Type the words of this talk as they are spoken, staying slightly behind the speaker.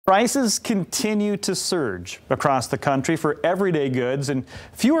Prices continue to surge across the country for everyday goods, and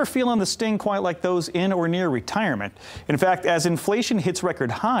few are feeling the sting quite like those in or near retirement. In fact, as inflation hits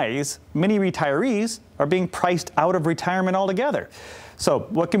record highs, many retirees are being priced out of retirement altogether. So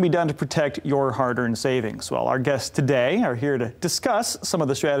what can be done to protect your hard-earned savings? Well, our guests today are here to discuss some of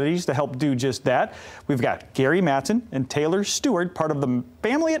the strategies to help do just that. We've got Gary Mattson and Taylor Stewart, part of the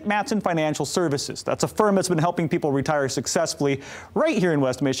family at Mattson Financial Services. That's a firm that's been helping people retire successfully right here in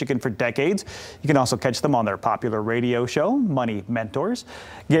West Michigan for decades. You can also catch them on their popular radio show, Money Mentors.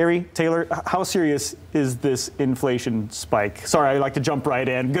 Gary, Taylor, how serious is this inflation spike? Sorry, I like to jump right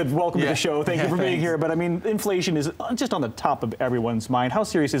in. Good, welcome to the show. Thank you for being here. But I mean, inflation is just on the top of everyone's mind. How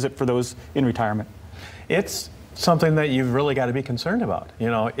serious is it for those in retirement? It's something that you've really got to be concerned about. You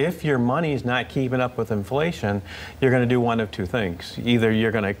know, if your money's not keeping up with inflation, you're going to do one of two things. Either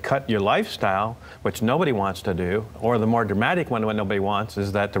you're going to cut your lifestyle, which nobody wants to do, or the more dramatic one, what nobody wants,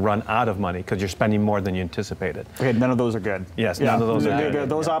 is that to run out of money because you're spending more than you anticipated. Okay, none of those are good. Yes, none of those are good.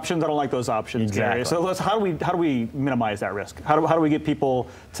 Those options, I don't like those options. Exactly. Gary. So how do we minimize that risk? How do we get people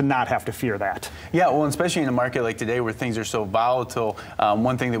to not have to fear that? Yeah, well, especially in a market like today where things are so volatile,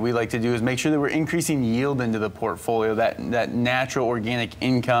 one thing that we like to do is make sure that we're increasing yield into the portfolio, that natural organic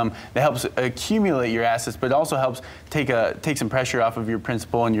income that helps accumulate your assets, but also helps take some pressure off of your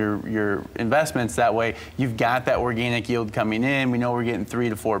principal and your investments. That way, you've got that organic yield coming in. We know we're getting 3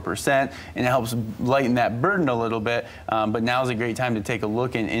 to 4%, and it helps lighten that burden a little bit. But now is a great time to take a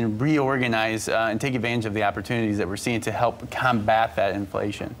look and reorganize and take advantage of the opportunities that we're seeing to help combat that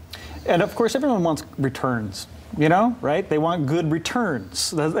inflation. And of course, everyone wants returns. You know, right? They want good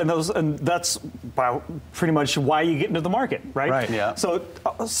returns, and that's pretty much why you get into the market, right? Right. Yeah. So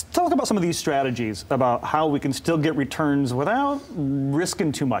let's talk about some of these strategies about how we can still get returns without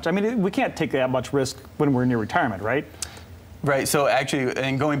risking too much. I mean, we can't take that much risk when we're near retirement, right? Right, so actually,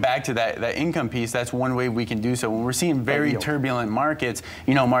 and going back to that income piece, that's one way we can do so. When we're seeing very turbulent markets,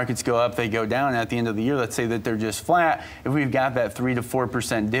 you know, markets go up, they go down, and at the end of the year, let's say that they're just flat. If we've got that 3 to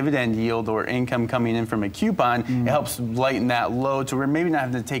 4% dividend yield or income coming in from a coupon, it helps lighten that load, so we're maybe not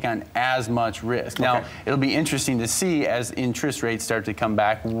having to take on as much risk. Okay. Now, it'll be interesting to see as interest rates start to come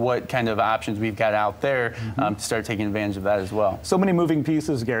back, what kind of options we've got out there to start taking advantage of that as well. So many moving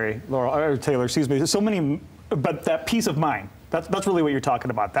pieces, Gary, or Taylor, excuse me. So many. But that peace of mind, that's really what you're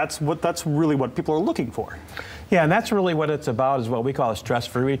talking about. That's really what people are looking for. Yeah, and that's really what it's about, is what we call a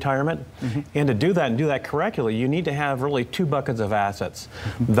stress-free retirement. And to do that and do that correctly, you need to have really two buckets of assets.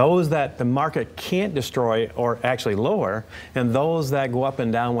 Those that the market can't destroy or actually lower, and those that go up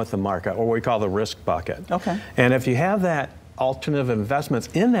and down with the market, or what we call the risk bucket. Okay. And if you have that alternative investments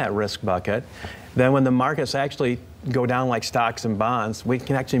in that risk bucket, then when the markets actually go down like stocks and bonds, we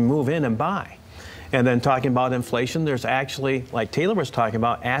can actually move in and buy. And then talking about inflation, there's actually, like Taylor was talking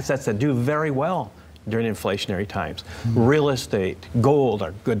about, assets that do very well during inflationary times. Real estate, gold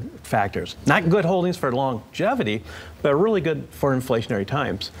are good factors. Not good holdings for longevity, but really good for inflationary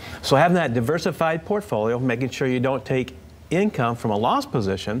times. So having that diversified portfolio, making sure you don't take income from a loss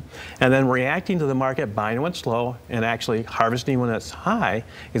position, and then reacting to the market, buying when it's low, and actually harvesting when it's high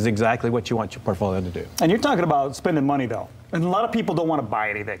is exactly what you want your portfolio to do. And you're talking about spending money, though. And a lot of people don't want to buy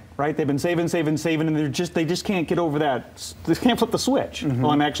anything, right? They've been saving, and they just can't get over that. They can't flip the switch.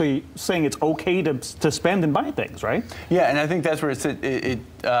 Well, I'm actually saying it's okay to spend and buy things, right? Yeah, and I think that's where it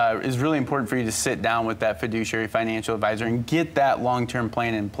is really important for you to sit down with that fiduciary financial advisor and get that long-term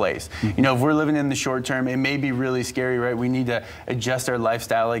plan in place. You know, if we're living in the short term, it may be really scary, right? We need to adjust our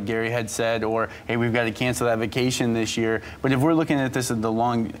lifestyle, like Gary had said, or hey, we've got to cancel that vacation this year. But if we're looking at this in the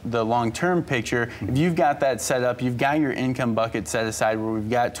long-term picture, if you've got that set up, you've got your income bucket set aside where we've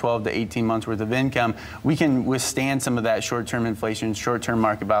got 12 to 18 months worth of income, we can withstand some of that short-term inflation, short-term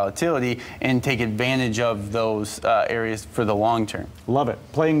market volatility, and take advantage of those areas for the long term. Love it.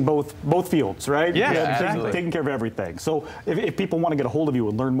 Playing both fields, right? Yeah, exactly. Taking care of everything. So if people want to get a hold of you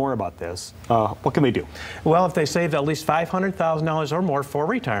and learn more about this, what can they do? Well, if they saved at least $500,000 or more for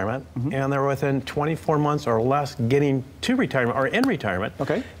retirement, and they're within 24 months or less getting to retirement or in retirement,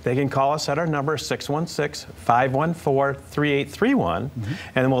 they can call us at our number 616-514-3831, and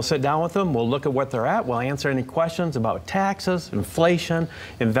then we'll sit down with them, we'll look at what they're at, we'll answer any questions about taxes, inflation,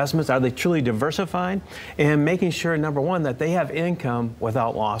 investments, are they truly diversified, and making sure, number one, that they have income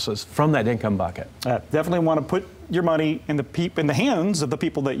without losses from that income bucket. Definitely want to put your money in the hands of the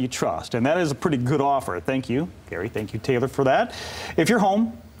people that you trust. And that is a pretty good offer. Thank you, Gary. Thank you, Taylor, for that. If you're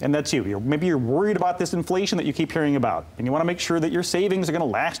home, and that's you. Maybe you're worried about this inflation that you keep hearing about, and you want to make sure that your savings are going to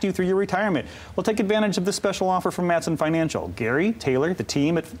last you through your retirement. Well, take advantage of this special offer from Mattson Financial. Gary, Taylor, the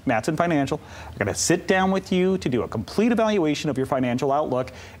team at Mattson Financial are going to sit down with you to do a complete evaluation of your financial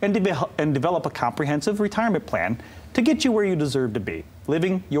outlook and develop a comprehensive retirement plan to get you where you deserve to be,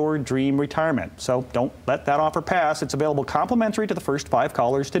 living your dream retirement. So don't let that offer pass. It's available complimentary to the first 5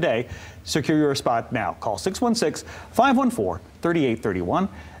 callers today. Secure your spot now. Call 616-514-3831.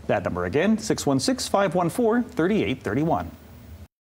 That number again, 616-514-3831.